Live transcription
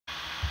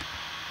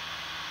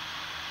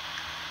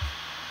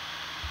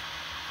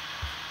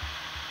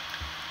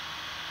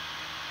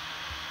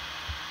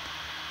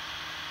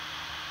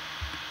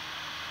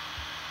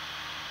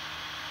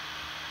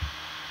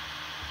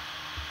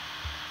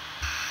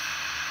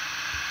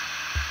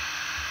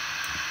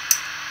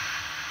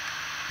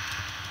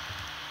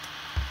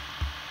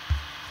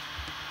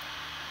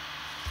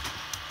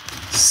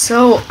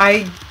So,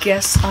 I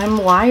guess I'm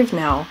live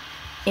now.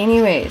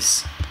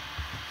 Anyways,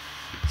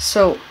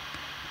 so,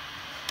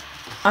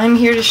 I'm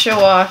here to show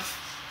off.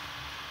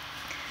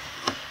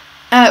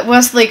 At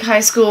Westlake High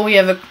School, we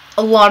have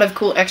a lot of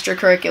cool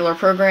extracurricular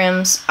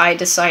programs. I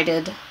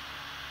decided,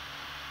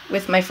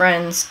 with my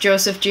friends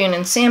Joseph, June,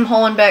 and Sam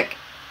Hollenbeck,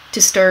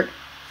 to start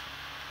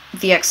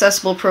the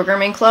Accessible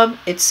Programming Club.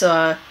 It's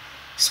a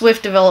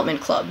Swift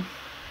development club.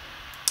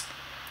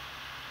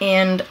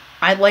 And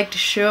I'd like to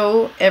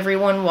show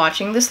everyone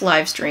watching this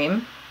live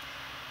stream,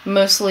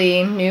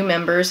 mostly new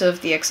members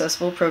of the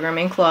Accessible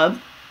Programming Club,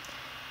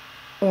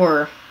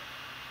 or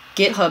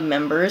GitHub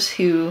members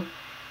who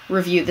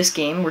review this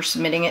game. We're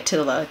submitting it to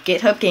the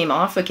GitHub Game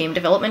Off, a game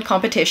development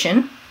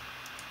competition.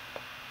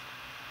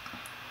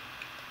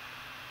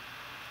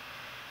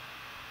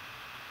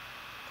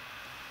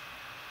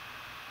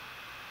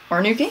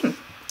 Our new game.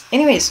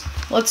 Anyways,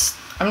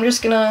 I'm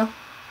just gonna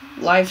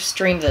live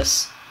stream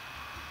this.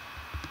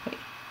 Wait,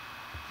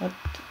 what?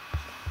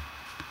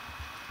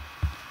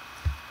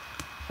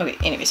 Okay,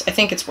 anyways, I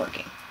think it's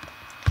working.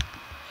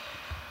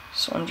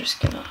 So I'm just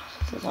gonna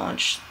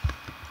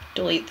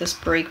delete this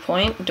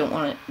breakpoint. Don't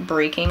want it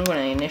breaking when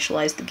I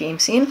initialize the game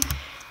scene.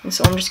 And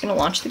so I'm just gonna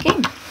launch the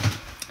game.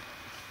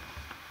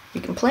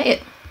 You can play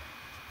it.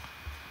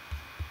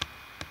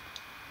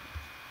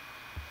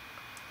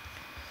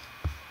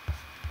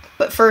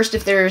 But first,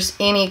 if there's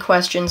any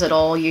questions at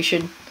all, you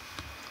should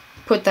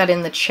put that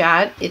in the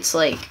chat. It's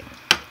like,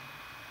 I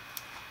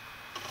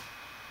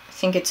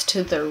think it's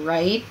to the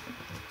right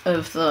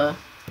of the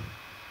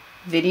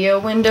video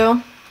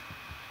window.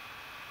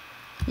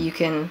 You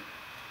can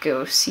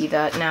go see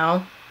that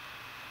now.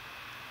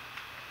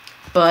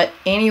 But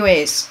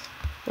anyways,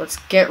 let's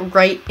get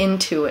right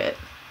into it.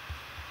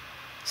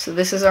 So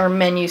this is our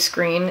menu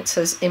screen. It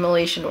says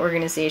Immolation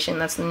Organization.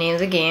 That's the name of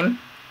the game.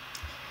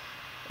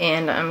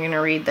 And I'm going to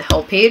read the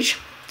help page.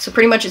 So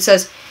pretty much it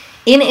says,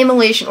 in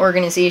Immolation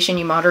Organization,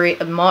 you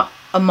moderate a mob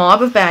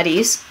of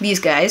baddies, these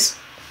guys,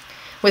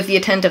 with the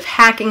intent of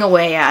hacking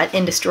away at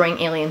and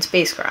destroying alien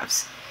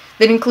spacecrafts.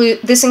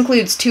 This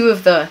includes two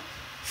of the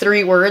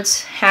three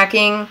words,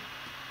 hacking,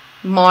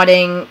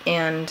 modding,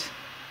 and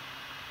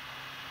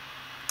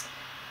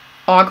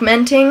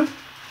augmenting,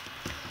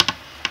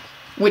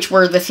 which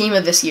were the theme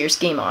of this year's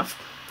Game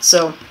Off.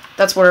 So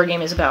that's what our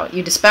game is about.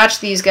 You dispatch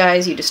these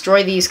guys, you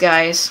destroy these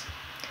guys,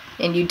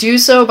 and you do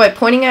so by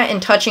pointing at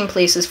and touching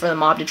places for the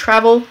mob to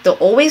travel. They'll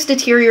always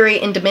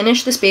deteriorate and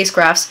diminish the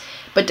spacecrafts,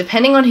 but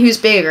depending on who's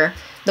bigger,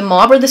 the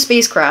mob or the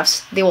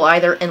spacecrafts, they will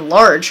either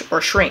enlarge or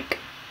shrink.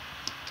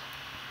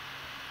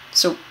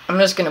 So I'm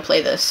just going to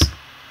play this.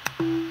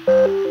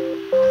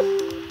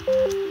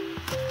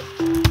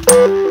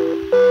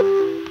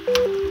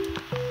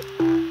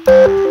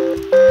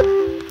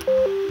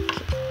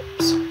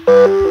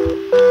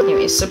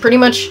 Anyways, so pretty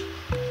much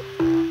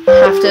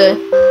have to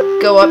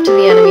go up to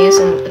the enemies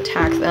and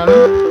attack them,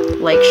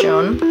 like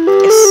shown.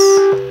 Yes!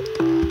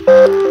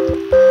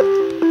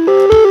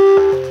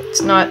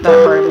 It's not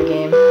that hard of a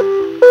game.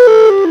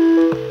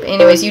 But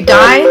anyways, you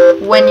die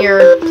when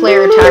your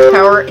player attack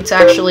power, it's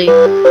actually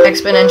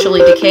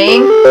exponentially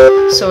decaying,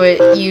 so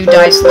you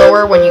die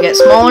slower when you get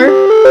smaller.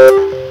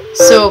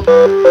 So,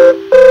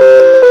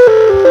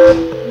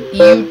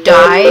 you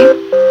die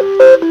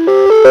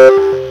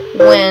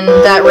when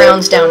that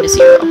rounds down to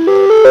 0.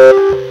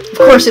 Of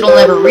course, it'll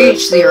never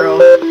reach 0,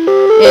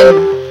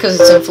 because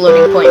it's in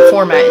floating point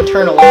format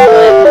internally,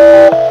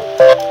 but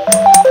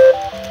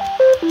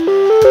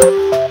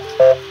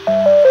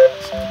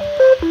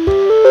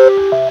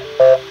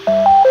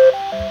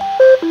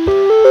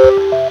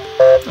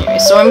anyway,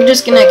 so I'm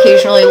just gonna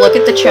occasionally look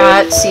at the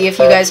chat, see if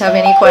you guys have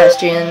any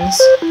questions.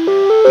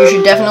 You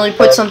should definitely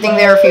put something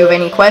there if you have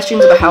any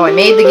questions about how I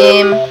made the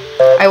game.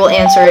 I will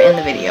answer it in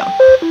the video.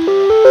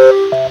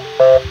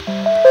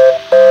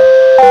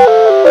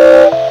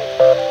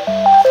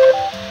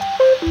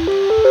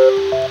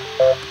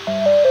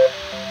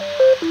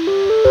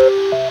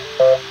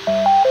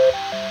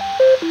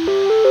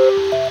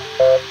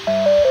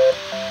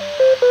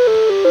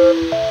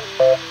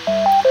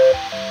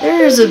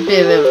 There's a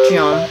bit of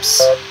jumps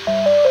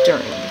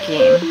during the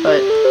game,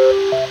 but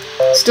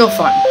still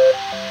fun.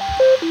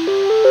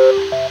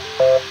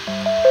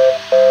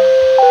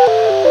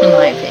 In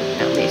my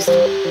opinion, at least.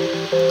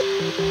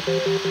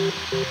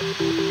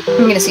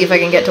 I'm gonna see if I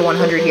can get to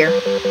 100 here.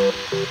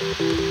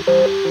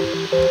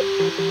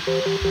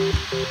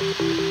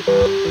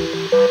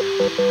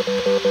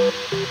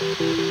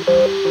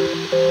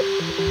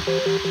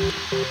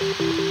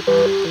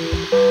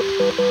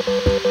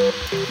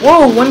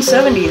 Whoa,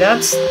 170,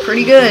 that's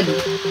pretty good,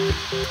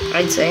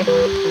 I'd say.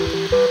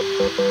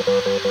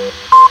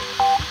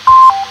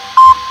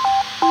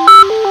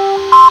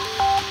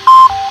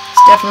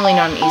 It's definitely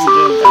not an easy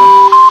game,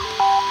 though.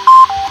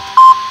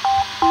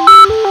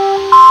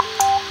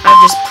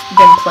 I've just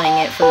been playing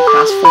it for the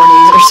past 4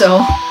 days or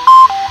so.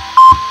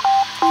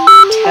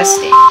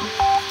 Testing.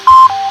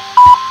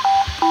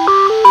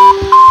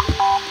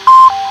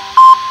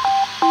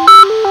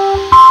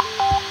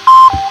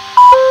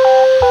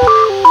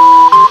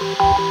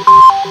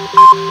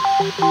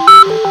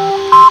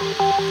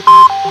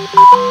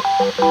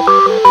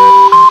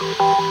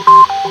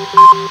 This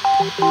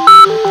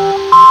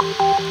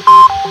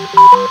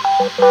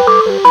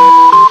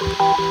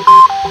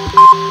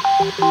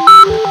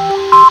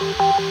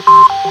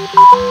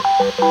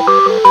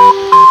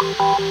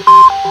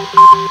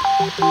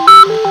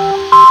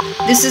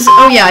is,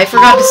 oh yeah, I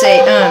forgot to say,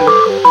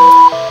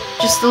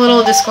 just a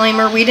little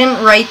disclaimer, we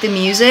didn't write the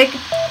music.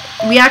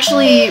 We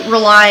actually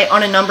rely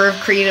on a number of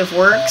creative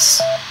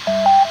works,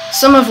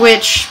 some of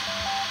which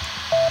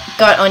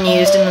got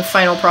unused in the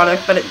final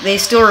product, but they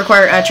still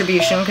require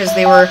attribution because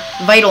they were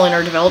vital in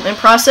our development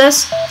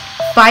process.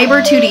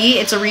 Fiber 2D,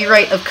 it's a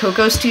rewrite of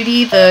Cocos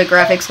 2D, the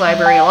graphics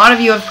library a lot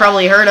of you have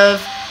probably heard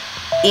of,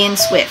 in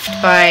Swift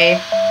by...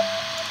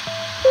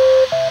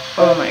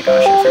 oh my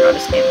gosh, I forgot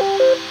his name.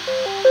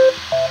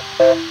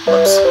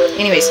 Whoops.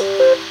 Anyways,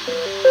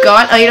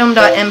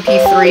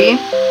 gotitem.mp3.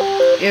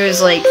 It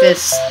was like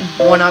this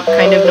one-up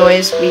kind of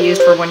noise we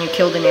used for when you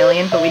killed an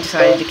alien, but we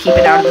decided to keep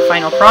it out of the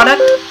final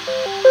product.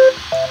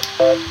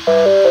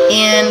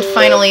 And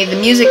finally, the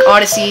music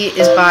Odyssey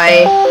is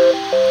by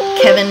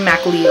Kevin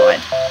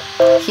MacLeod.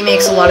 He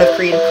makes a lot of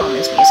Creative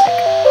Commons music.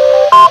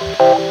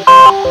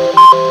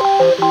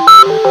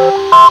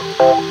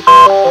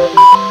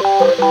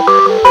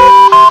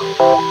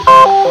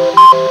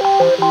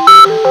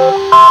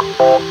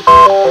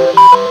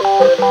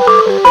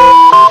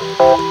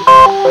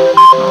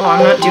 Oh,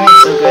 I'm not doing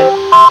so good.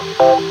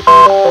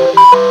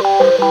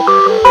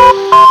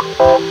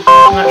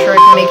 I'm not sure I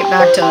can make it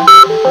back to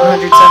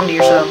 170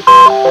 or so.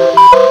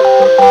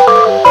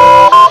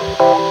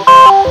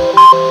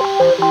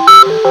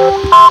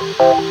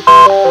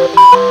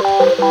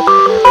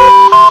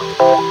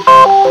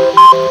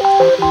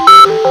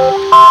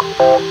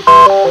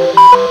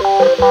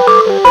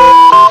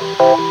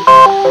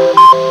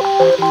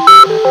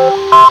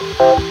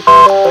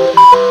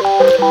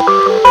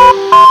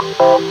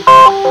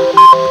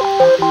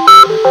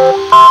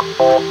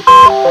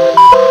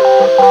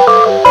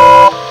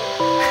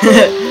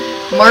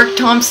 Mark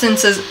Thompson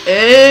says,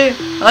 "Eh,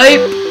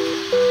 hype."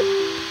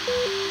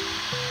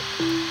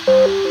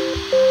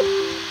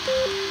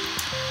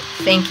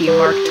 Thank you,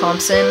 Mark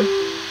Thompson.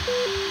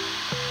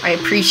 I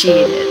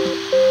appreciate it.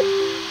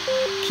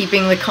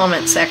 Keeping the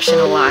comment section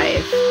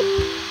alive.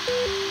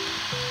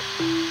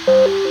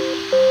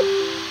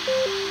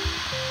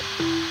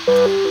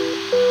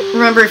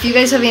 Remember, if you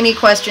guys have any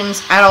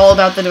questions at all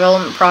about the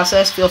development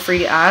process, feel free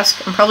to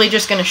ask. I'm probably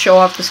just going to show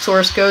off the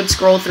source code,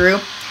 scroll through,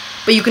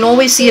 but you can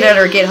always see it at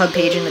our GitHub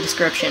page in the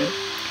description.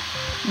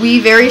 We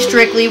very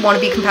strictly want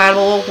to be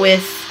compatible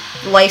with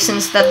the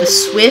license that the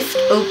Swift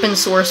open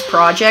source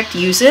project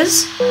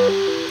uses.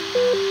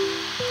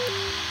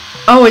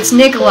 Oh, it's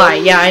Nikolai.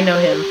 Yeah, I know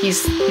him.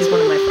 He's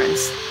one of my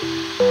friends.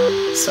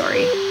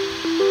 Sorry.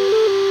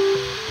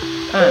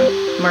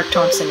 Mark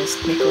Thompson is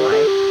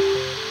Nikolai.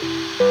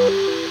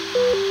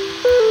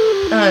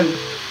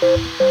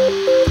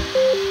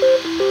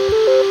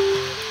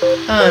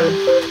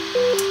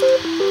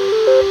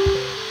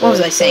 What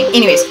was I saying?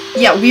 Anyways,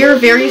 yeah, we are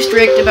very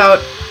strict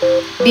about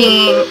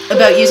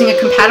using a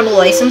compatible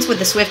license with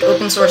the Swift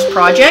open source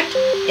project,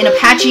 an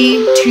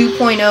Apache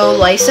 2.0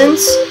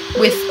 license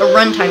with a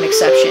runtime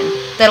exception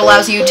that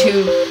allows you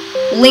to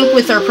link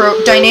with our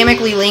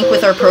dynamically link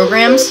with our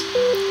programs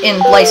and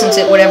license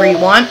it whatever you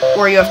want,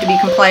 or you have to be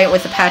compliant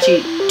with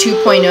Apache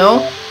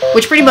 2.0,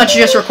 which pretty much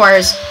just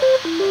requires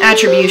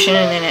attribution,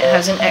 and then it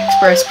has an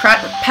express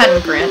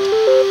patent grant.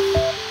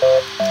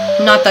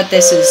 Not that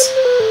this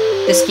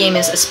game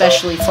is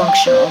especially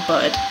functional,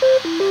 but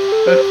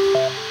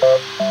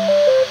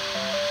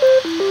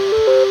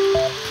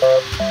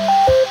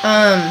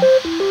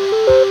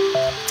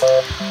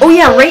oh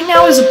yeah, right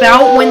now is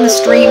about when the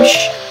stream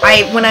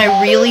when I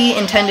really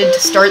intended to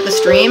start the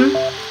stream,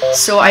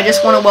 so I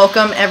just want to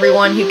welcome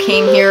everyone who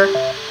came here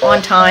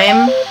on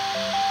time.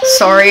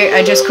 Sorry,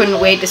 I just couldn't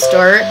wait to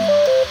start.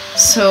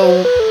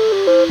 So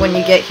when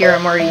you get here,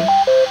 I'm already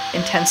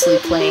intensely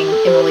playing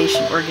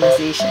Immolation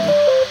Organization.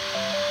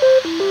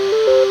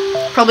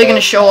 Probably going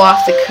to show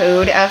off the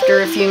code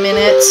after a few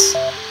minutes.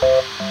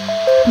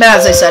 But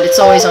as I said, it's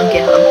always on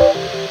GitHub.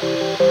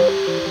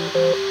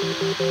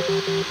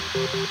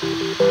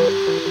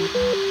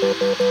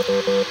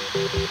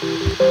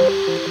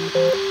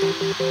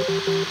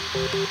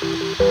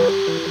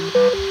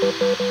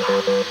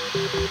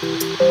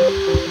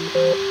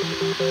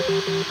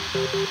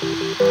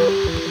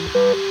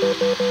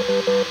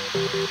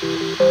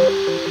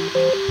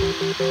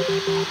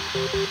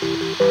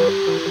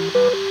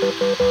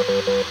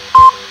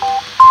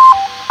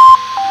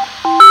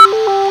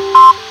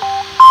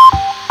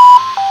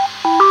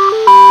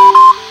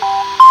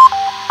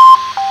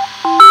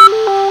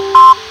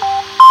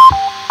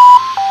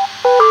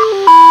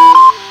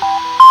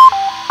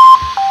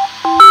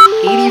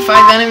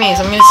 Enemies.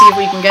 I'm gonna see if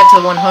we can get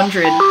to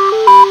 100.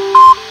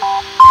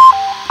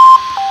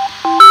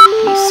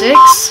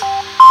 86,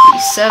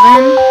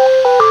 87.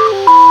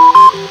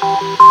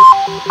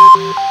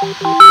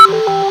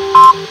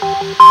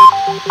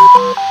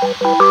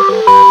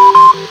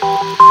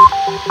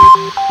 If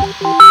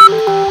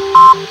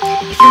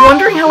you're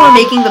wondering how we're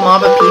making the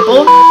mob of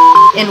people,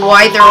 and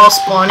why they're all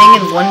spawning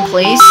in one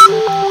place,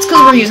 it's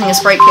because we're using a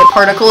sprite kit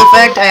particle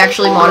effect. I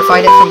actually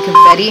modified it from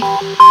confetti.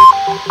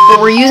 But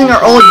we're using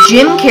our old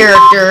gym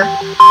character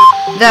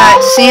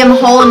that Sam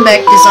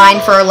Hollenbeck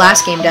designed for our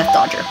last game, Death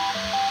Dodger.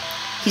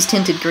 He's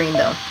tinted green,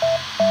 though,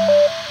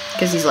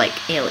 because he's, like,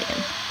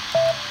 alien.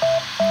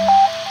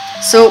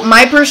 So,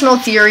 my personal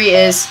theory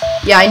is,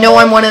 yeah, I know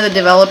I'm one of the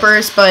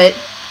developers, but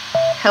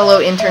hello,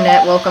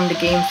 Internet, welcome to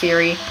Game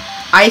Theory.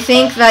 I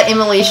think that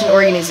Immolation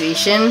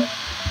Organization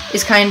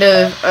is kind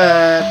of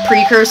a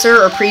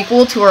precursor or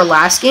prequel to our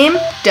last game,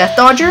 Death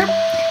Dodger.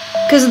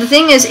 Because the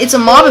thing is, it's a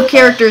mob of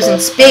characters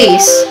in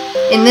space,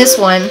 in this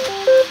one,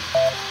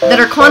 that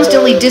are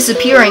constantly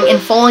disappearing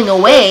and falling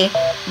away,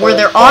 where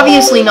they're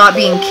obviously not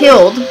being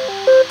killed.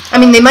 I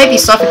mean, they might be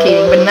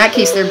suffocating, but in that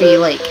case, there'd be,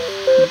 like,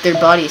 their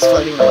bodies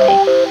floating away.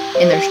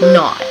 And there's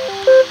not.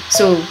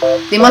 So,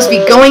 they must be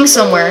going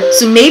somewhere.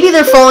 So maybe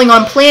they're falling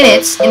on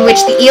planets in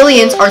which the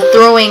aliens are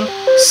throwing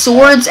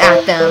swords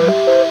at them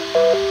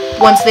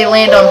once they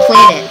land on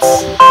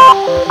planets.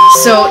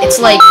 So it's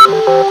like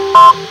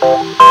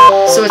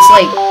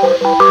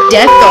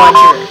Death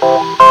Dodger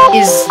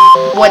is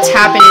what's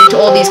happening to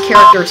all these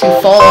characters who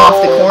fall off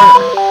the corner.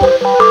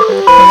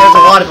 And there's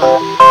a lot of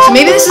them. So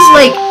maybe this is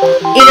like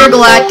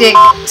intergalactic,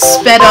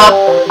 sped up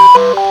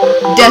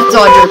Death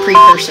Dodger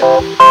precursor.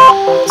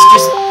 It's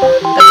just,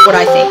 that's what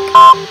I think.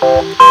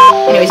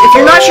 Anyways, if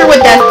you're not sure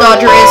what Death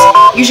Dodger is,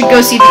 you should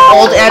go see the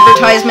old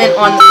advertisement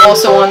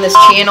also on this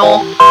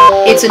channel.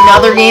 It's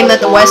another game that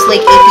the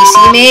Westlake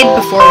APC made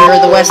before we were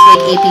the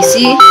Westlake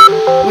APC.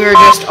 We were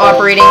just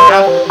operating in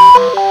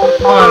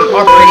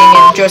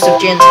Joseph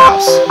Jin's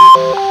house.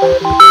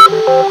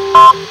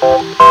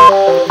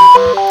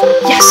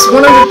 Yes,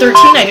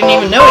 113, I didn't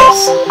even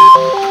notice.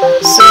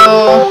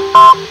 So,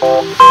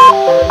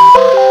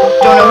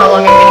 don't know how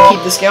long I'm going to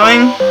keep this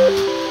going.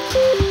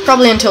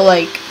 Probably until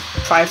like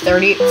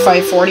 5:30,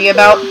 5:40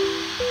 about.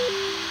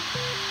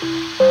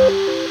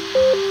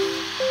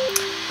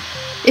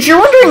 If you're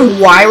wondering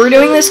why we're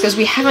doing this, because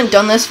we haven't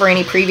done this for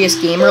any previous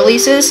game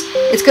releases,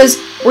 it's because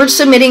we're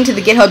submitting to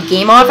the GitHub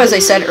Game Off, as I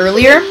said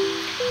earlier,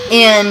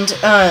 and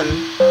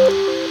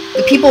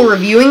the people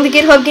reviewing the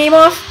GitHub Game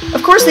Off,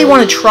 of course they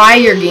want to try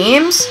your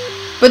games,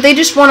 but they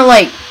just want to,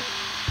 like,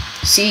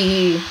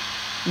 see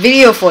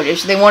video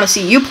footage. They want to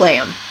see you play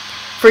them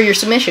for your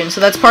submission, so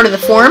that's part of the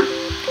form.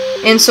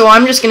 And so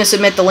I'm just going to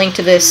submit the link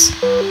to this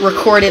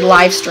recorded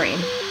live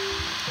stream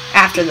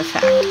after the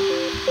fact.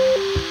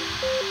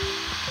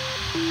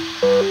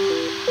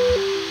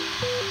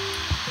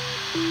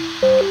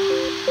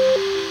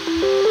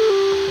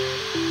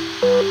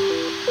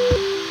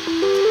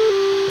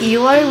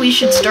 Eli, we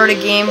should start a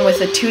game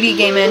with a 2D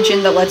game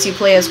engine that lets you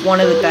play as one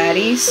of the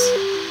baddies.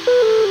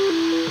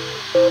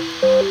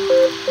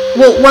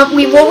 Well, what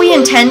we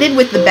intended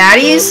with the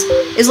baddies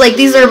is, like,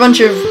 these are a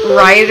bunch of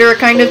rioter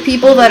kind of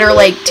people that are,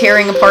 like,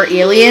 tearing apart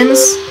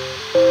aliens.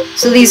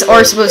 So these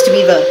are supposed to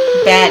be the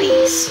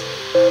baddies,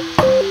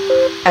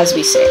 as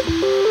we say.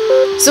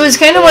 So it's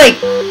kind of like,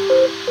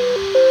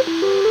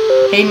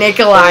 hey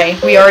Nikolai,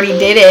 we already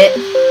did it.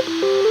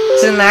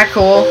 Isn't that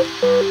cool?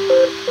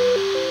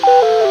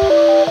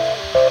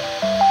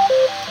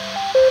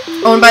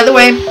 Oh, and by the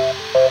way,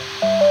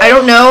 I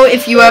don't know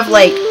if you have,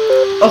 like,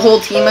 a whole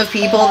team of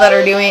people that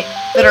are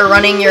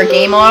running your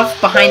game off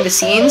behind the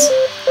scenes,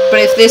 but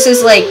if this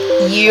is like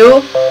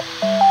you,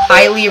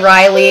 Hailey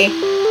Riley,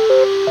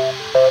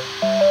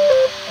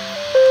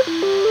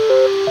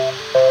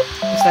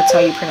 if that's how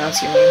you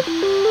pronounce your name.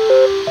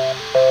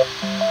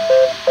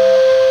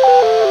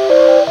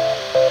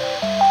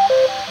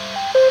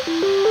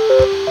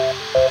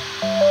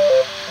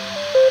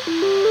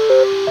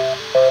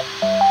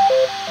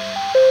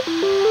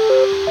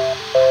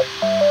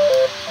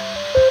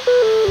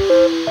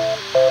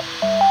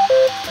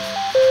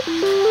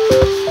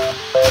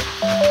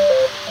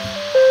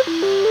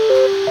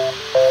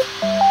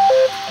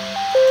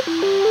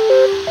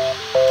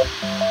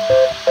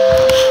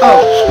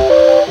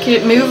 Oh, can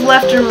it move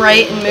left and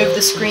right and move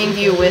the screen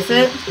view with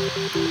it?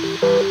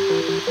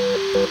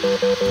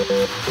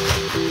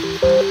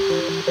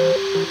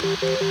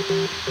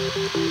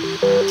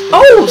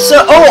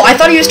 Oh, I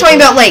thought he was talking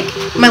about, like,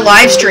 my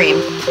live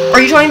stream.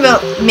 Are you talking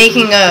about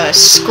making a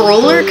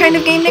scroller kind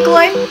of game,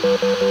 Nikolai?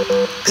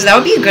 Because that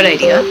would be a good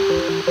idea.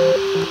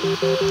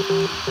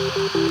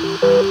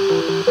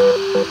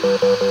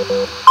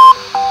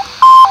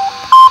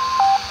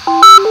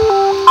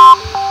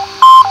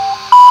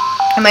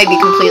 I might be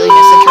completely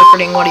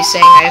misinterpreting what he's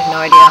saying, I have no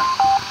idea.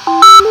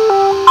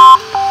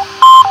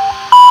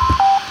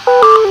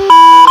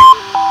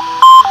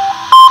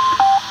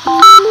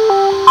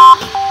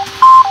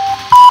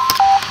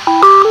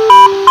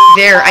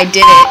 There, I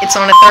did it. It's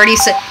on a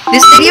 30-second...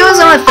 This video is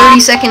on a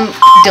 30-second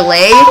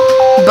delay,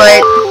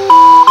 but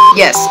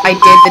yes, I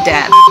did the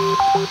dab.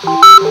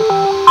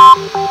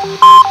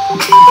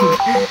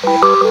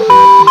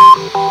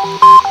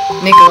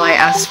 Nikolai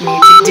asked me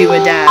to do a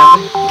dab,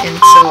 and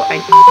so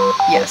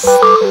yes, I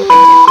did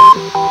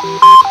one.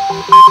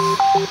 You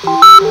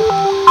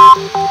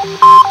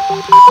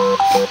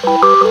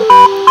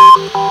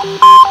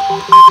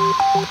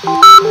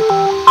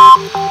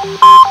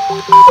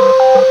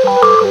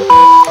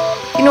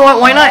know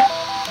what, why not?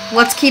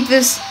 Let's keep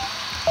this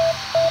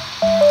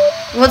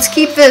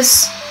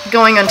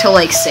going until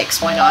like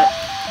 6, why not?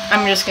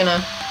 I'm just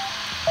gonna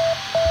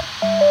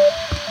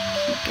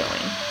keep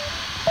going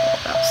until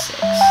about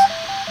 6.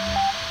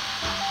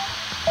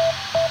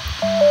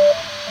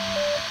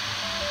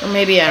 Or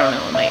maybe, I don't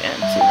know, it might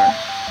end sooner.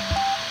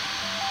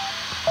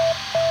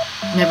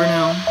 Never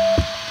know.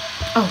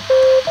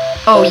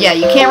 Oh yeah,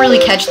 you can't really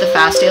catch the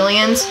fast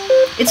aliens.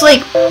 It's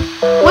like,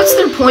 what's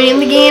their point in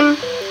the game?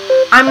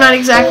 I'm not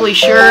exactly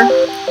sure.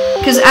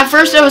 Because at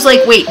first I was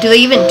like, wait, do they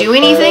even do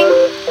anything?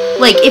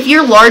 Like, if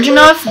you're large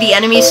enough, the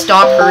enemies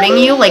stop hurting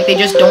you. Like, they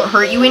just don't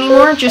hurt you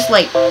anymore. Just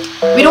like,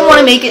 we don't want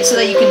to make it so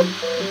that you can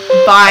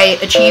buy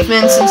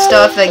achievements and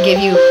stuff that give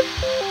you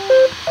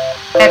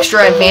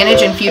extra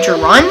advantage in future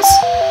runs.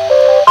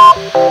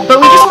 But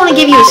we just want to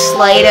give you a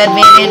slight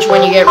advantage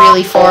when you get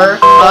really far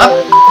up.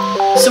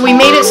 So we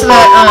made it so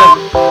that,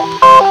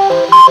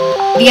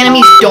 the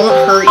enemies don't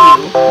hurt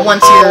you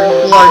once you're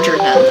larger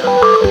than them.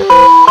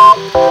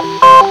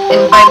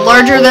 And by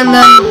larger than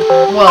them,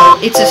 well,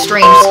 it's a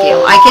strange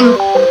scale. I can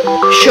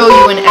show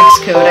you an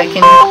Xcode. I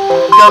can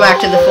go back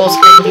to the full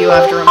screen view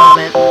after a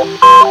moment.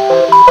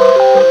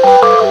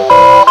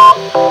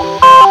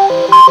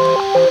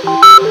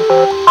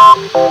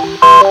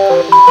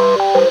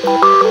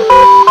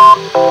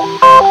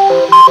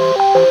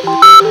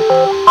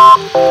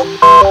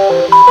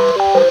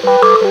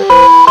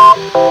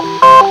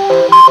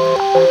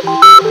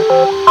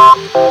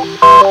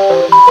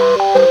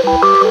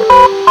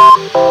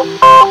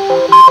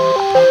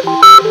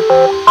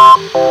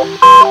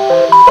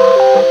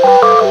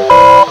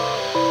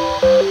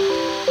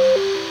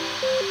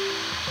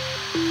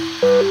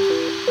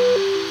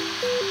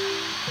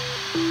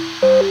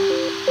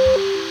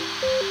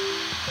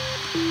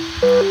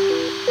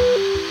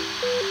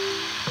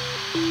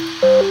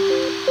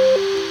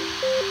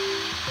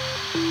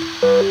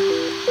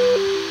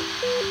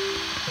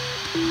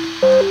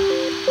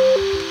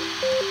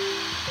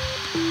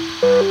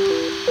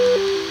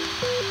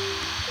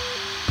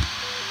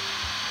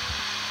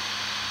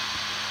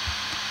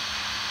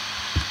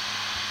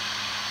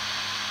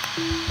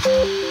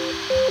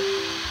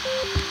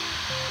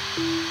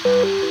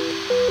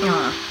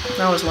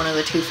 That was one of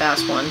the 2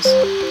 fast ones.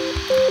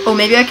 Oh,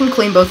 maybe I can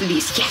claim both of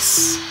these.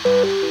 Yes!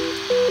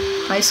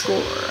 High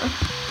score.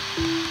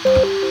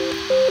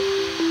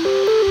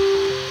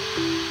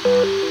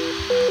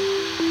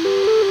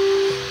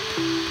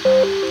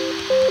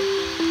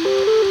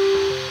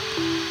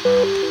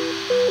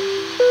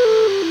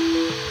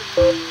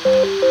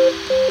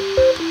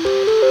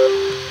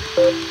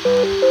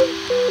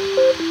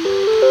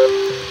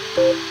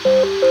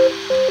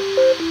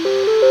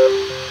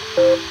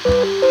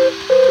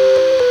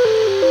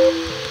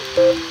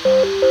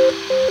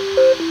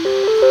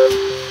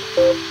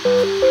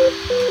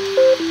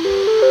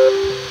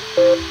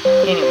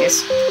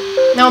 Anyways,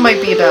 now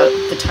might be about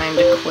the time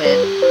to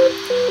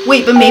quit.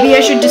 Wait, but maybe I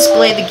should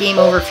display the game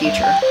over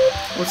feature.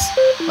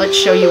 Let's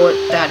show you what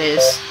that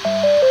is.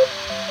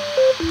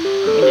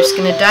 I'm just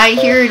gonna die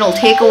here. It'll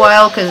take a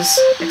while because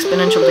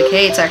exponential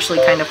decay. It's actually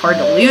kind of hard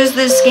to lose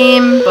this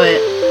game,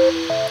 but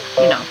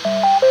you know.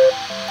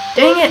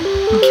 Dang it!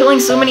 I'm killing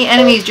so many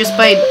enemies just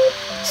by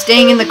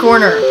staying in the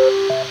corner.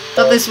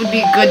 Thought this would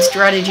be a good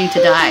strategy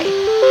to die.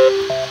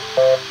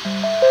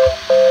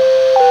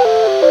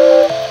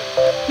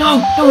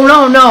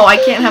 No, I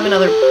can't have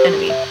another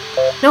enemy.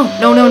 No,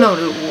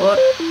 what?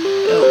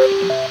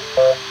 Okay.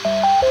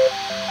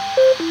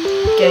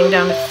 Getting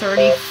down to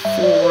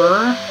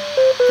 34,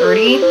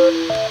 30.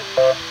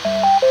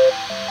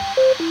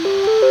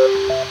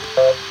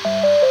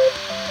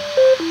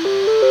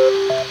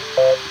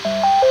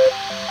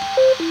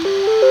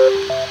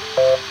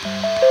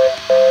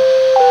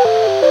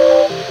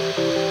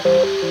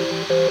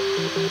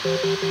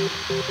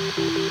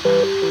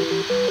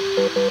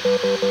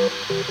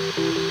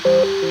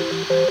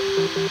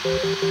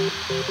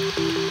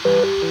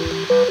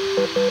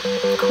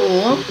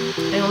 Cool.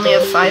 I only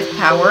have 5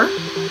 power.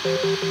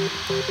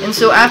 And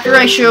so after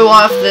I show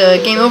off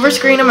the game over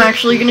screen, I'm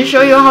actually going to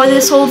show you how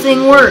this whole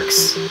thing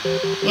works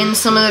in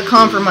some of the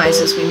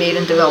compromises we made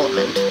in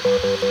development.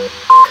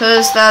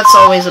 Because that's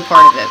always a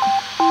part of it.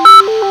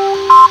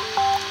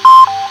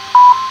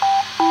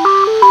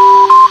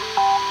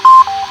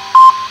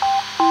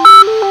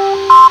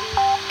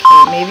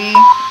 Okay, maybe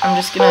I'm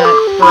just going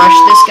to brush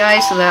this guy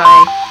so that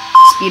I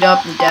speed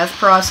up the death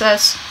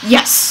process.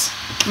 Yes!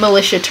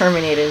 Militia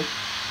terminated.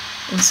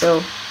 And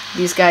so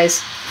these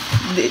guys,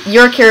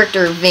 your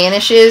character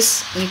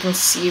vanishes. You can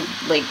see,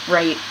 like,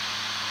 right.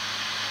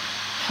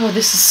 Oh,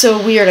 this is so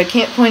weird. I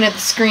can't point at the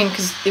screen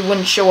because it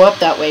wouldn't show up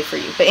that way for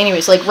you. But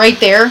anyways, like right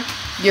there,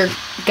 your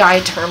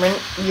guy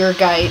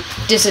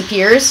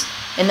disappears,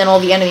 and then all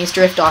the enemies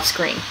drift off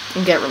screen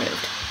and get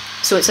removed.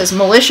 So it says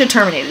militia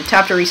terminated.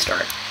 Tap to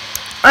restart.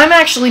 I'm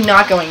actually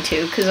not going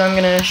to because I'm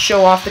going to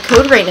show off the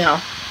code right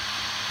now.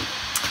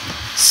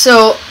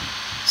 So,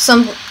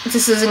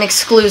 this is an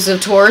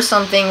exclusive tour,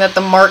 something that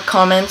the mark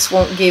comments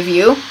won't give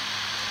you.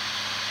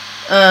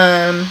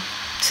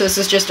 So this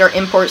is just our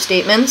import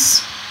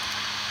statements.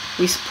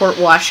 We support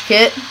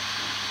WashKit.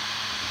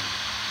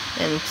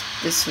 And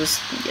this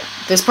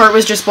part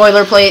was just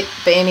boilerplate.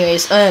 But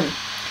anyways,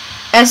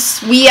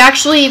 we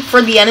actually,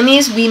 for the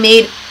enemies, we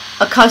made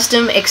a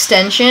custom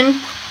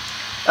extension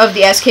of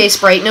the SK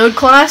Sprite Node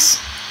class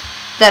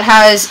that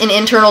has an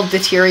internal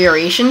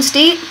deterioration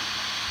state.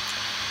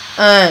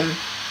 I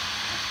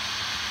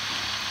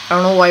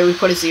don't know why we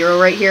put a 0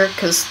 right here,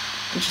 because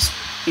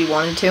we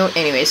wanted to.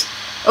 Anyways,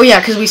 oh yeah,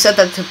 because we set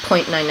that to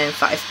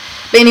 0.995.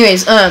 But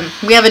anyways,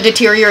 we have a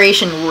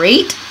deterioration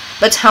rate.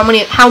 That's how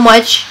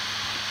much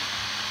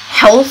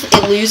health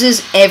it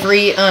loses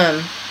every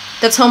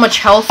that's how much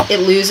health it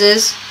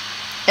loses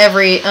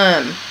every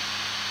oh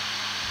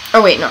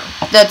wait, no.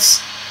 That's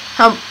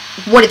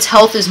what its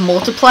health is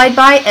multiplied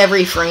by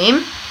every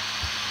frame.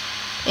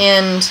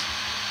 And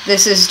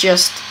this is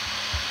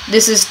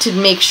to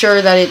make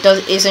sure that it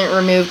isn't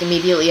removed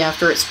immediately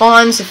after it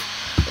spawns.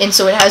 And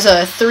so it has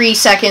a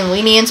 3-second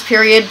lenience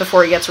period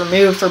before it gets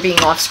removed for being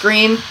off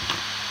screen.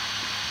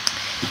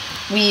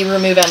 We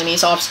remove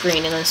enemies off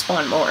screen and then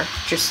spawn more,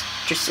 just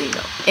so you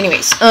know.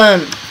 Anyways,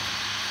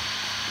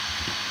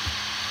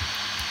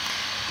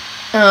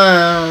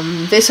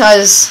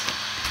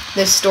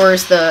 this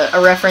stores a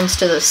reference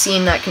to the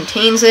scene that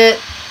contains it.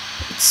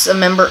 It's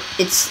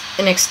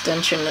an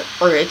extension,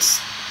 or it's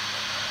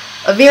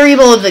a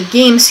variable of the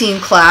game scene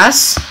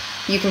class.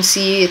 You can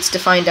see it's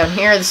defined down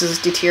here. This is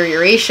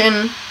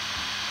deterioration,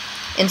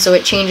 and so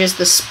it changes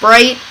the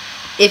sprite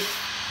if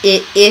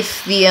the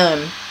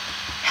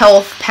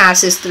health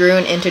passes through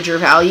an integer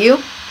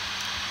value.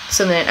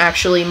 So then it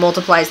actually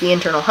multiplies the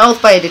internal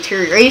health by a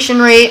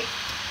deterioration rate.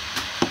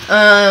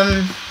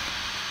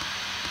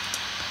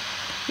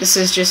 This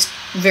is just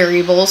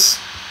variables.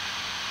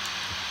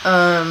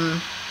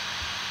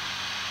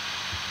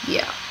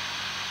 Yeah.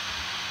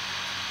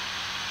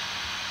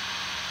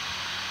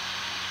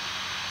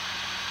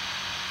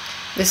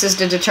 This is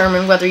to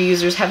determine whether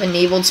users have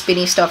enabled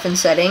spinny stuff in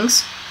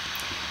settings.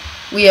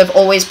 We have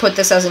always put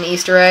this as an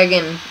Easter egg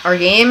in our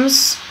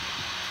games.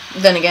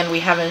 Then again, we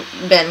haven't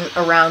been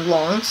around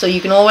long, so you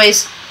can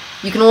always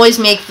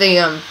make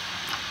the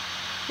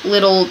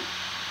little,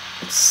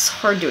 it's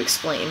hard to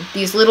explain,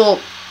 these little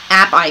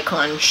app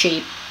icon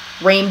shape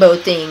rainbow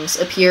things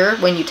appear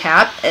when you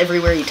tap,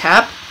 everywhere you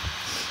tap,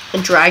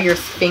 and drag your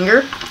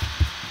finger.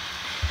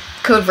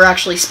 Code for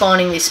actually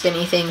spawning these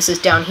spinny things is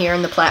down here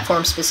in the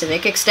platform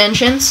specific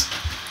extensions.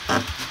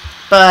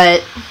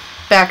 But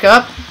back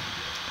up.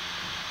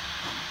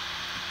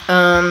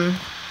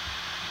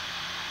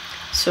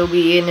 So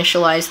we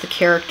initialize the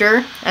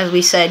character. As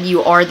we said,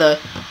 you are the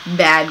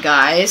bad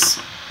guys.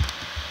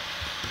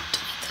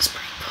 Delete this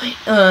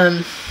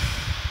breakpoint.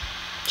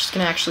 Just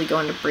gonna actually go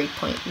into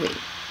breakpoint. Wait,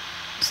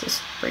 is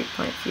this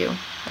breakpoint view?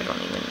 I don't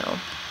even know.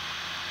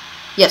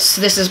 Yes,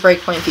 this is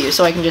breakpoint view,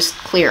 so I can just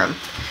clear them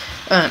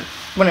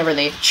whenever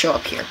they show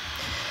up here.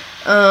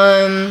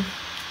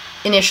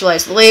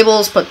 Initialize the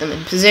labels, put them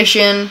in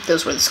position.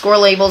 Those were the score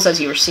labels, as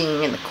you were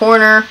seeing in the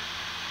corner.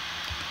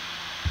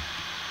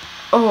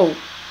 Oh,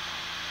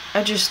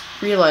 I just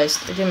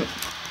realized I didn't.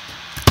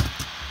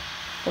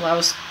 Well, that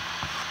was.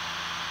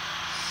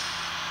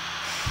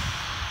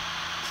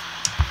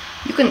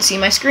 You couldn't see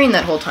my screen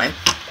that whole time.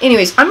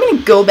 Anyways, I'm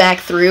gonna go back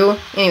through.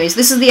 Anyways,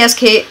 this is the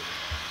SK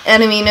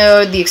enemy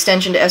node, the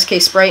extension to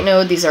SK Sprite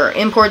node. These are our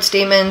import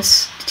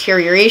statements,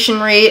 deterioration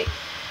rate.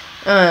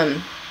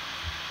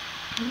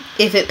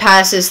 If it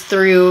passes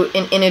through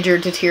an integer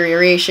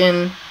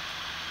deterioration,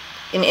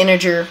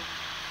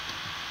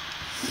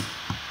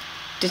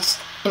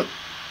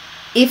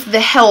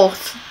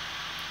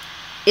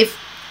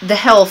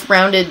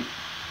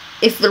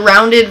 if the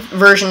rounded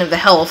version of the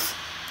health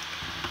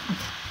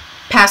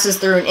passes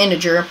through an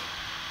integer,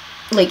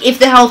 like if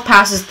the health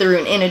passes through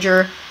an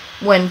integer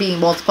when being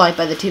multiplied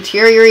by the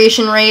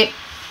deterioration rate,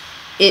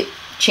 it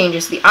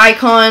changes the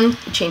icon,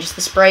 it changes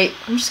the sprite.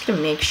 I'm just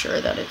gonna make sure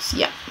that it's,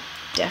 yeah,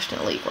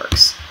 definitely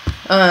works.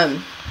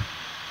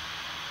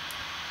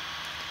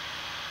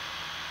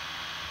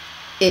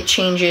 It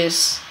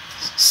changes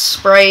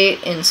sprite,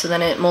 and so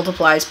then it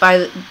multiplies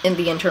by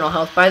the internal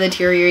health by the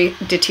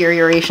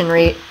deterioration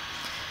rate.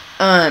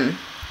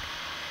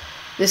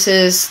 This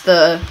is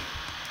the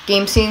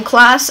game scene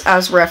class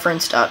as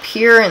referenced up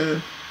here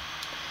in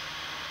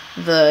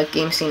the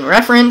game scene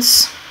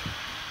reference.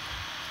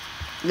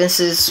 This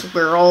is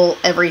where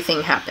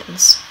everything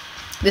happens.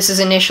 This is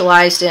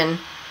initialized in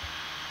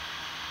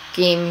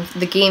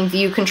the game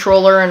view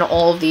controller and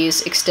all of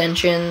these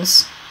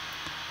extensions.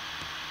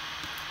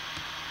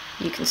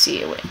 You can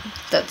see, wait,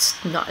 that's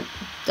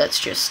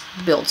just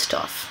build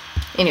stuff.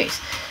 Anyways,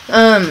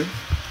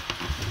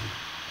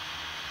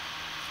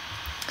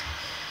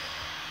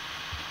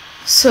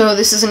 so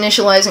this is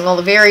initializing all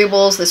the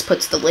variables. This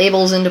puts the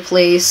labels into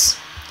place.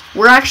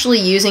 We're actually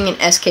using an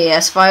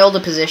SKS file to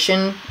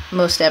position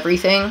most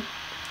everything,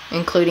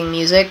 including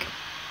music.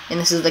 And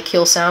this is the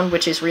kill sound,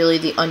 which is really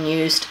the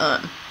unused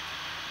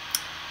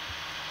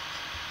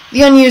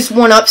the unused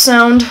 1-up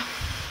sound.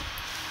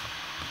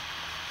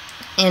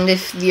 And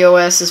if the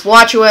OS is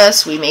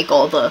watchOS, we make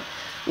all the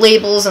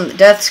labels and the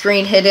death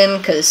screen hidden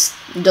because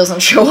it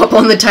doesn't show up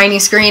on the tiny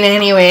screen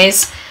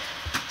anyways.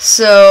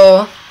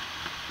 So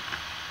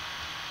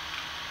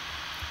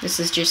this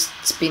is just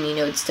spinny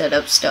node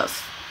setup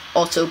stuff.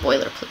 Also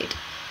boilerplate.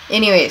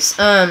 Anyways,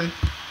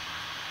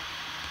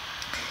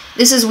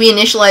 this is we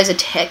initialize a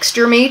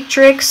texture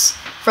matrix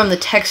from the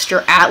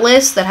texture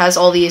atlas that has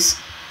all these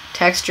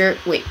texture.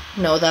 Wait,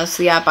 no, that's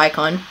the app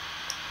icon.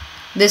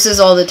 This is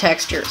all the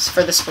textures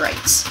for the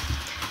sprites.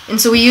 And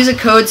so we use a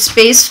code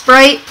space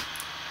sprite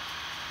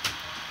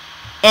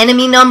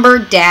enemy number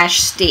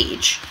dash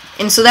stage.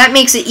 And so that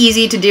makes it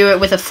easy to do it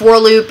with a for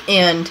loop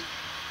and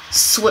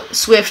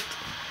Swift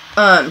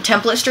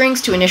template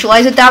strings to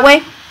initialize it that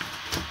way.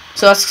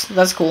 So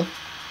that's cool.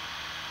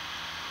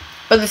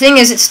 But the thing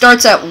is, it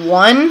starts at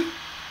 1.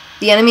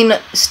 The enemy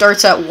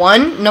starts at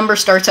 1. Number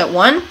starts at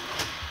 1.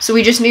 So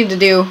we just need to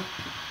do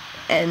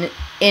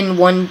in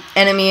one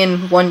enemy in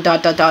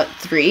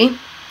 1.3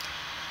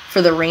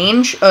 for the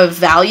range of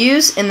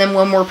values, and then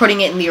when we're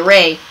putting it in the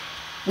array,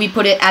 we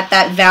put it at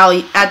that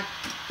value, at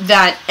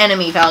that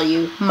enemy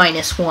value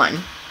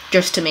 -1,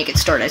 just to make it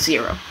start at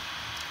 0.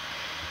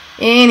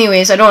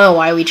 Anyways, I don't know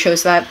why we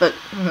chose that, but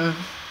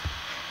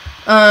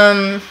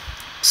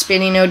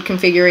spinning node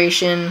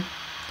configuration.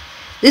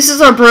 This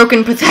is our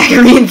broken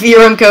Pythagorean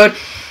theorem code.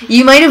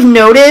 You might have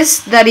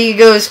noticed that he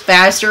goes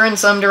faster in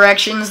some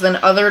directions than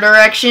other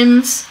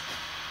directions.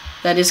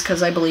 That is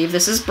because I believe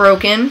this is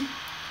broken.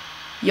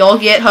 Y'all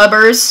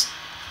GitHubbers,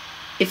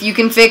 if you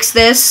can fix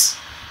this,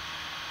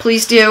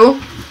 please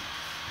do.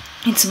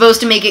 It's supposed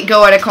to make it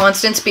go at a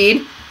constant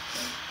speed,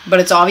 but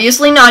it's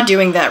obviously not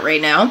doing that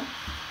right now.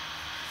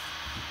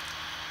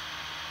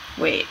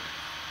 Wait.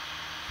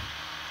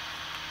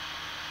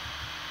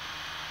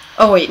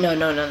 Oh wait, no,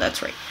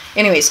 that's right.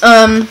 Anyways,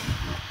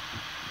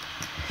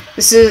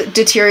 this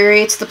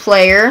deteriorates the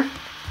player.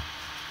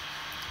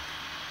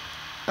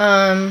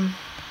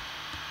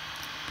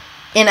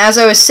 And as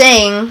I was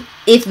saying,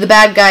 if the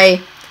bad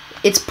guy,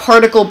 its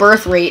particle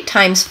birth rate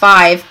times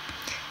 5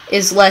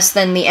 is less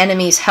than the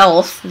enemy's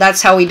health,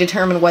 that's how we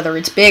determine whether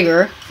it's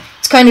bigger.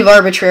 It's kind of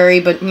arbitrary,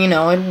 but you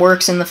know, it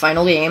works in the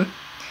final game.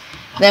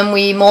 Then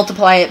we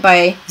multiply it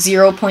by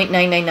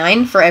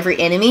 0.999 for every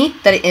enemy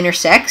that it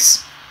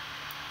intersects.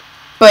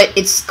 But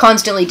it's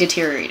constantly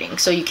deteriorating,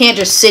 so you can't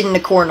just sit in a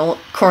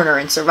corner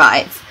and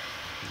survive.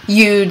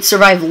 You'd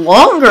survive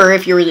longer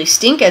if you really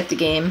stink at the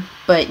game,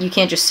 but you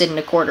can't just sit in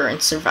a corner and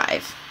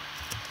survive.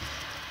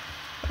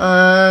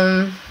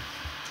 I'm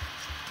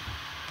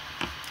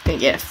gonna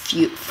get a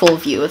full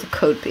view of the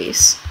code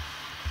base.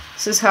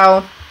 This is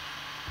how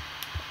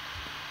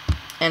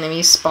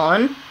enemies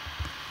spawn.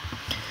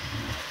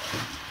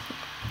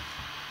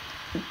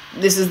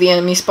 This is the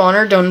enemy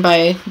spawner done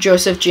by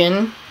Joseph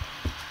Jin.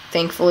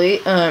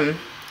 Thankfully, I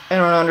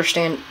don't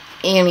understand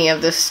any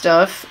of this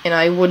stuff, and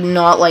I would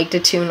not like to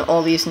tune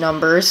all these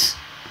numbers.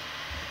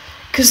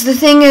 Because the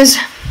thing is,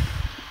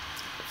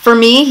 for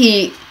me,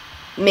 he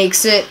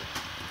makes it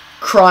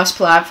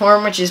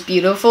cross-platform, which is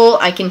beautiful.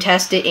 I can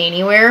test it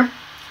anywhere.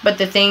 But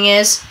the thing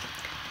is,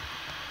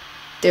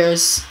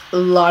 there's a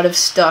lot of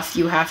stuff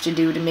you have to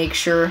do to make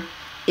sure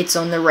it's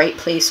on the right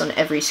place on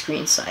every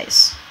screen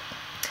size.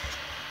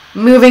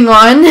 Moving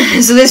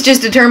on, so this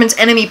just determines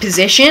enemy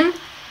position.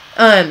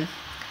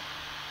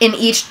 In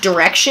each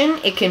direction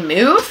it can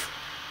move,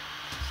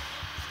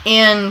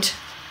 and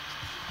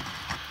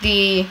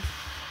the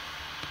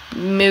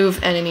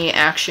move enemy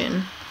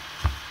action.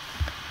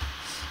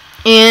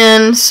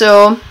 And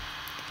so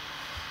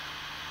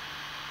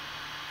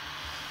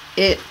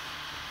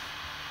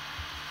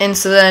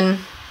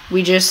then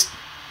we just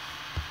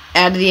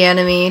add the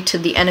enemy to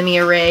the enemy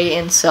array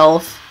in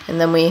self,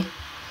 and then we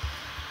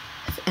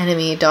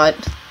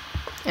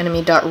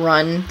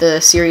enemy.run the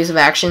series of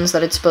actions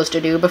that it's supposed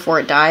to do before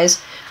it dies,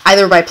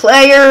 either by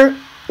player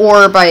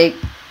or by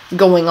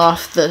going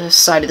off the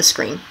side of the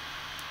screen.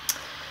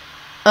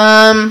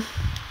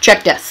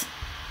 Check death.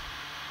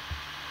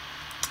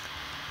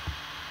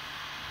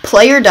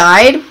 Player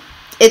died.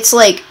 It's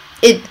like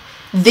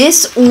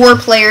this or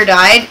player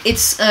died.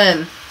 It's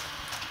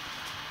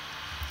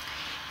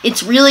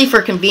really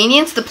for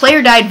convenience. The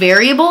player died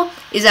variable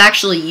is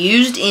actually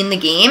used in the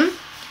game,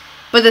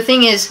 but the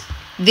thing is,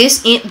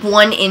 this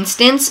one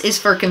instance is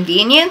for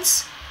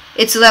convenience.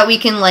 It's so that we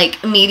can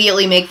like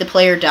immediately make the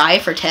player die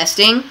for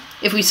testing.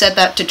 If we set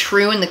that to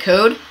true in the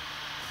code,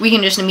 we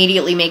can just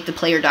immediately make the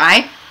player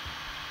die.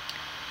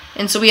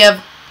 And so we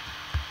have,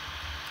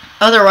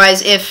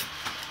 otherwise, if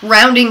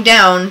rounding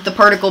down the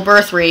particle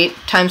birth rate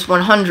times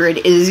 100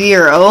 is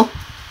 0,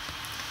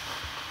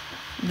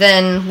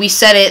 then we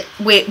set it,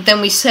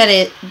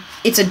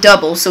 it's a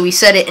double, so we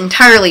set it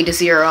entirely to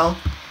 0.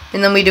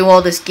 And then we do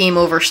all this game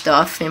over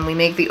stuff, and we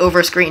make the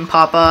over screen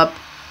pop up,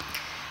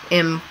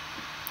 and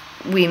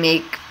we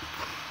make,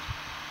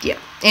 yeah.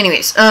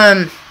 Anyways,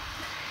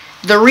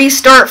 the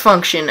restart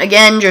function.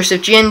 Again,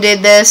 Joseph Jin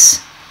did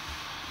this.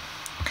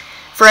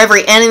 For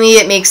every enemy,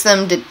 it makes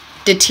them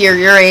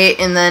deteriorate,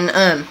 and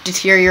then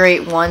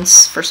deteriorate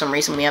once. For some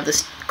reason we have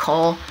this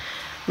call.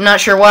 I'm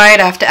not sure why. I'd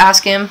have to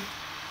ask him.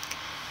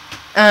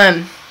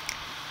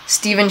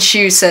 Steven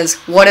Shu says,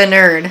 "What a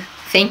nerd."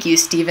 Thank you,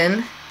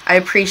 Steven. I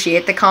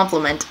appreciate the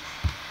compliment.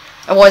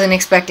 I wasn't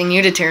expecting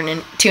you to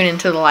tune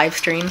into the live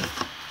stream.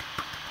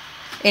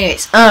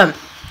 Anyways,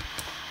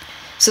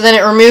 so then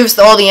it removes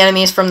all the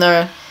enemies from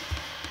the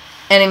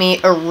enemy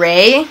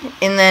array,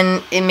 and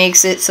then it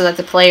makes it so that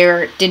the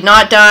player did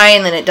not die,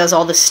 and then it does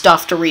all the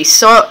stuff to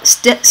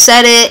reset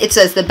it. It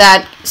says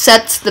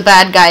sets the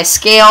bad guy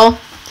scale,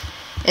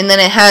 and then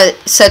it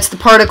sets the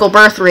particle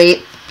birth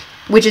rate,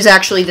 which is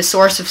actually the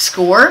source of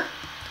score,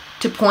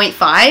 to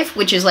 0.5,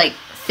 which is like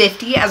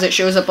 50 as it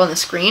shows up on the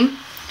screen.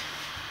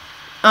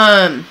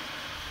 And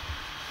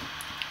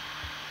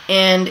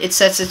it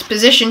sets its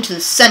position to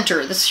the center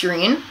of the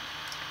screen.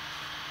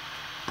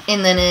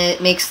 And then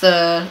it makes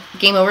the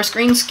game over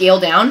screen scale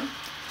down.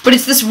 But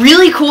it's this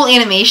really cool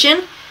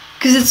animation,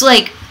 because it's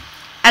like,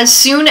 as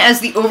soon as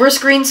the over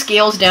screen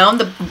scales down,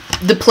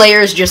 the player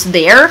is just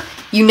there.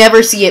 You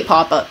never see it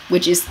pop up,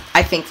 which is,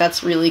 I think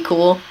that's really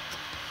cool.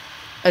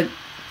 I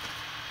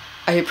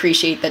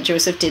appreciate that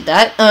Joseph did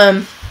that.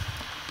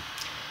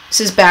 This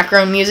is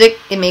background music.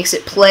 It makes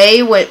it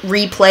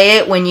replay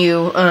it when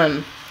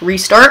you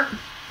restart.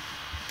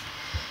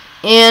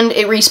 And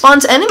it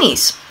respawns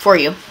enemies for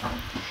you.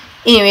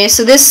 Anyway,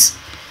 so this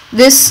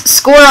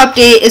score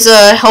update is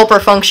a helper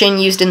function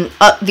used in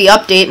the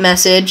update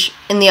message,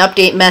 in the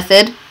update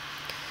method.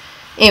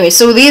 Anyway,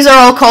 so these are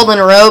all called in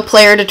a row: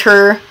 player,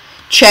 deter,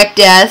 check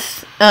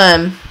death.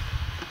 And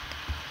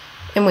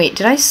wait,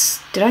 did I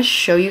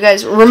show you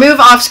guys? Remove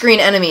off-screen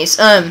enemies.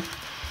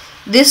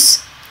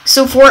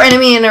 So for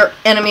enemy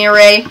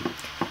array,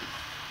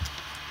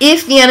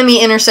 if the enemy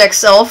intersects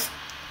self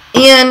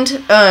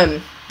and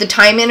the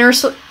time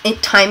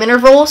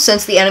interval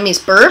since the enemy's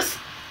birth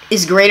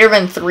is greater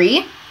than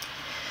 3.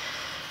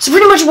 So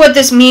pretty much what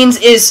this means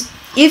is,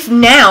 if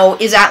now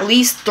is at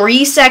least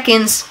 3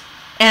 seconds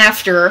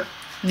after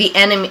the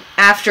enemy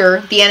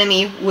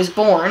was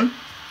born,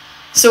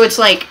 so it's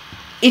like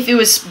if it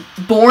was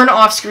born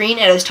off screen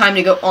and it's time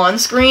to go on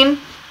screen,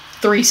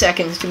 3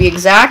 seconds to be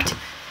exact,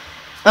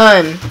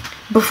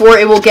 before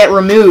it will get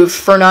removed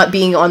for not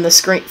being on the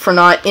screen, for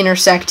not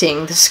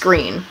intersecting the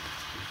screen.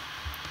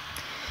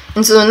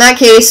 And so in that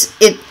case,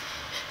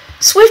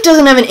 Swift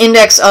doesn't have an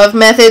index of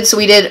method, so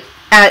we did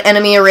at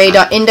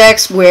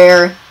enemyArray.index,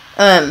 where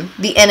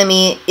the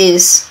enemy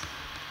is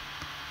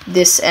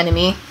this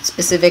enemy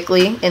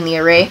specifically in the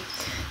array.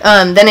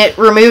 Then it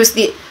removes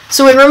it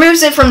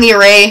from the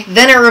array,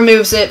 then it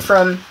removes it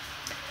from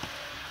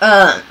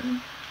the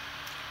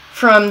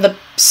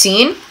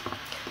scene,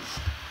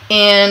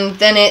 and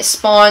then it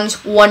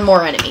spawns one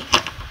more enemy,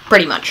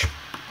 pretty much.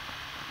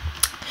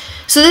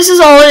 So this is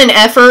all in an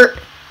effort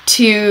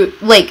to,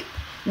 like,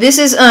 this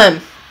is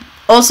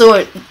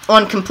also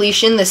on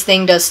completion, this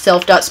thing does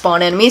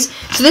self.spawn enemies.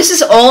 So this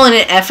is all in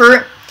an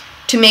effort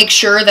to make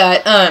sure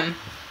that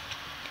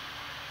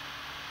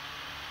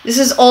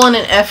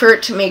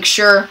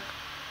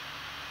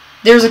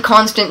there's a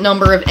constant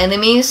number of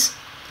enemies.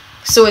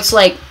 So it's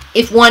like,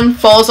 if one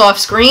falls off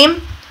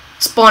screen,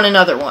 spawn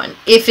another one.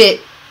 If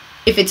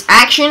its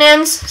action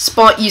ends,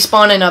 you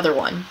spawn another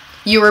one.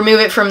 You remove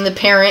it from the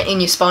parent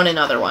and you spawn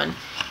another one.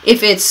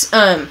 If it's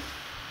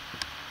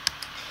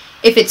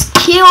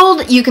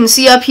killed, you can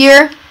see up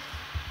here,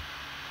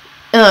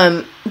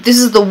 this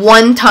is the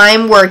one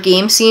time where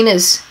game scene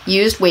is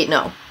used. Wait,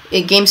 no.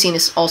 Game scene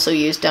is also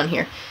used down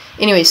here.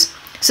 Anyways,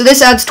 so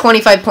this adds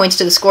 25 points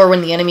to the score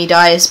when the enemy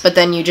dies, but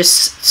then you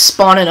just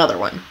spawn another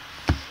one.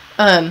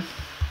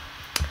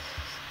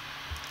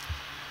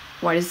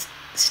 Why does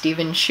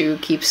Steven Shu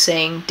keep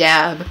saying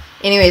dab?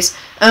 Anyways,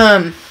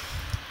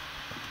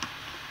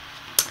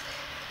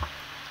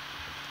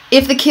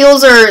 if the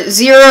kills are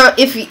 0,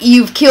 if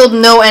you've killed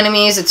no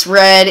enemies, it's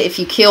red. If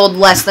you killed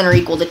less than or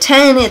equal to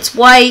 10, it's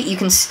white. You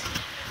can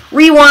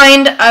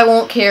rewind. I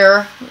won't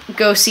care.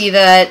 Go see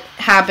that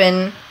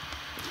happen.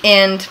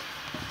 And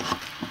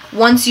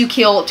once you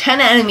kill 10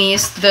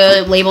 enemies,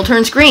 the label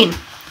turns green.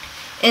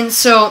 And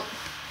so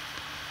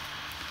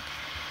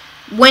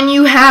when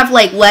you have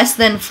like less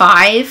than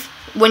 5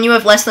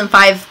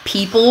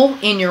 people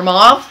in your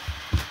mob,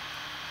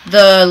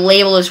 the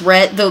label is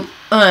red. The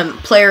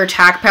player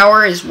attack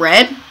power is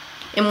red,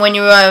 and when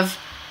you have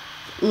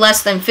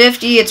less than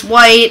 50, it's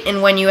white,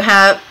 and when you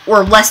have,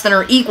 or less than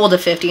or equal to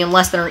 50 and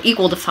less than or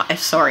equal to 5,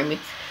 sorry,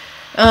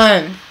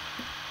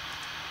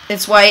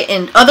 it's white,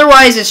 and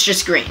otherwise it's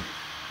just green.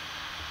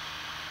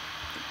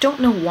 Don't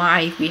know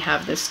why we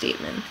have this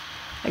statement.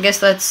 I guess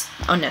that's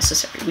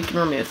unnecessary. We can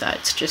remove that.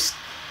 It's just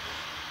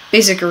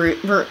basic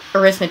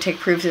arithmetic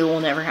proves it will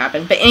never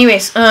happen. But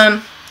anyways,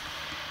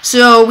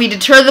 so we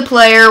deter the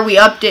player, we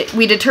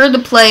deter the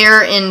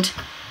player and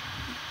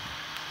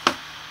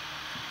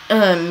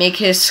make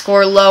his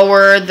score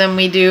lower, then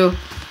we do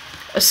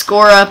a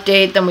score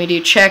update, then we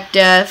do check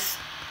death,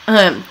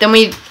 then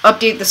we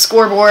update the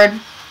scoreboard,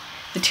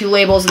 the 2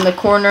 labels in the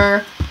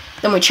corner,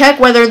 then we check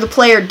whether the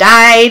player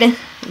died,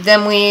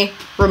 then we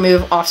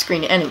remove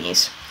off-screen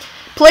enemies.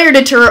 Player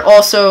deter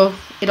also,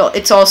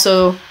 it's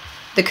also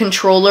the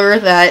controller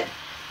that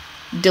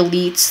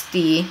deletes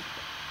the,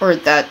 or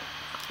that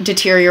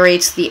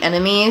deteriorates the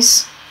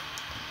enemies.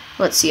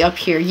 Let's see up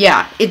here.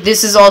 Yeah,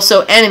 this is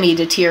also enemy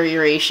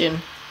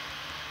deterioration.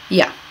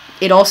 Yeah,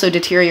 it also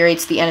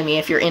deteriorates the enemy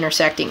if you're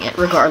intersecting it,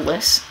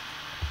 regardless.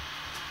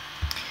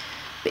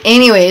 But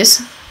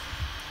anyways,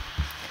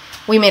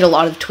 we made a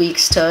lot of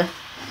tweaks to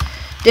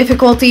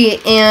difficulty,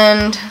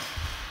 and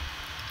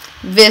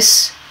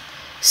this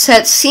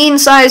sets scene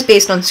size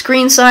based on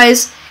screen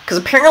size, because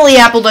apparently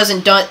Apple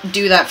doesn't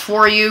do that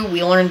for you.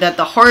 We learned that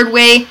the hard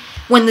way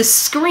when the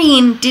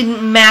screen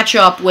didn't match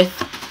up with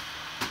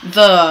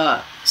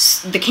the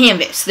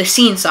canvas, the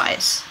scene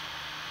size.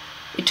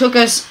 It took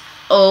us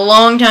a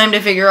long time to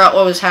figure out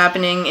what was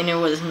happening, and it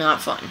was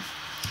not fun.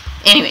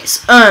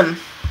 Anyways,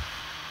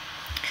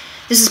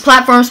 this is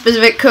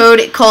platform-specific code.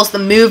 It calls the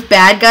move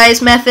bad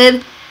guys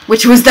method,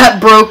 which was that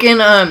broken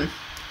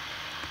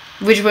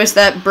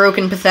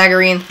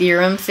Pythagorean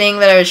theorem thing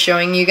that I was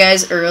showing you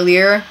guys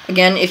earlier.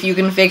 Again, if you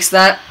can fix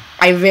that,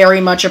 I very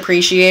much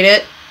appreciate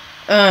it.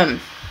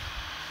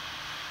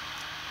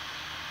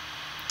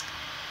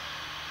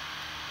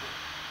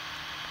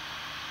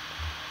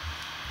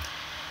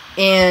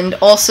 And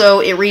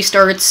also, it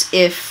restarts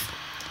if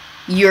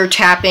you're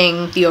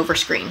tapping the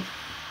overscreen.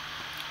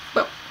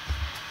 Well,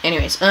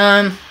 anyways,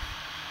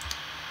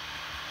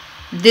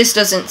 this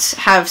doesn't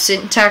have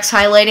syntax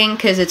highlighting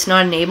because it's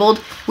not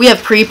enabled. We have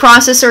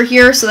preprocessor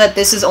here so that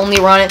this is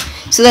only run it.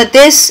 So that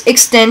this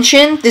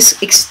extension,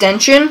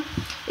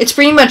 it's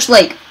pretty much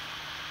like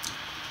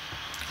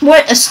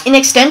what an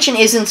extension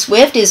is in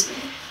Swift is.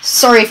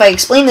 Sorry if I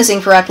explained this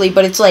incorrectly,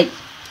 but it's like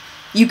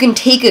you can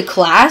take a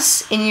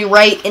class and you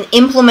write an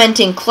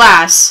implementing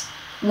class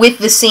with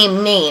the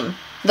same name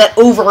that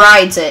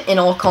overrides it in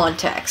all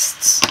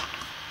contexts.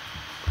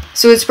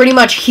 So it's pretty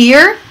much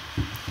here.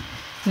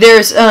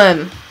 There's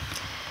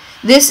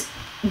this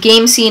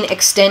game scene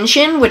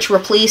extension, which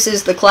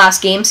replaces the class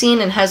game scene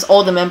and has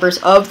all the members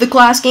of the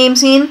class game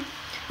scene,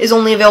 is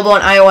only available on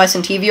iOS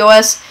and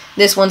tvOS.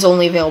 This one's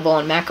only available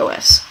on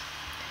macOS.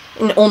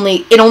 And it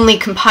only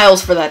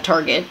compiles for that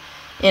target,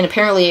 and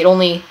apparently it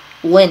only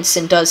lints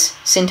and does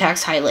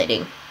syntax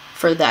highlighting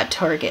for that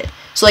target.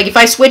 So like if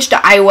I switch to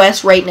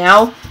iOS right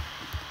now,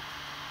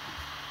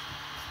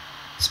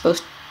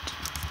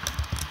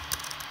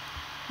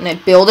 and I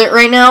build it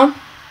right now,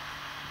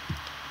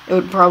 it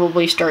would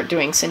probably start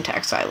doing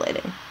syntax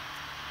highlighting.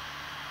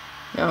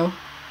 No?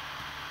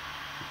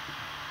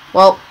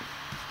 Well,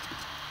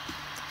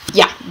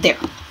 yeah, there.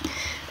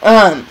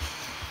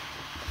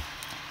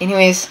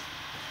 Anyways,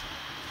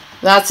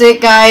 that's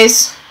it,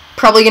 guys.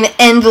 Probably gonna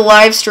end the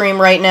live stream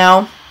right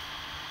now.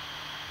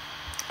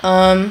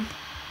 How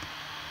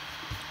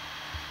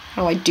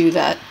do I do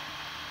that?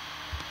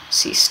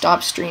 See,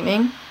 stop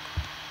streaming.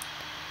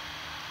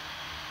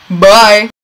 Bye!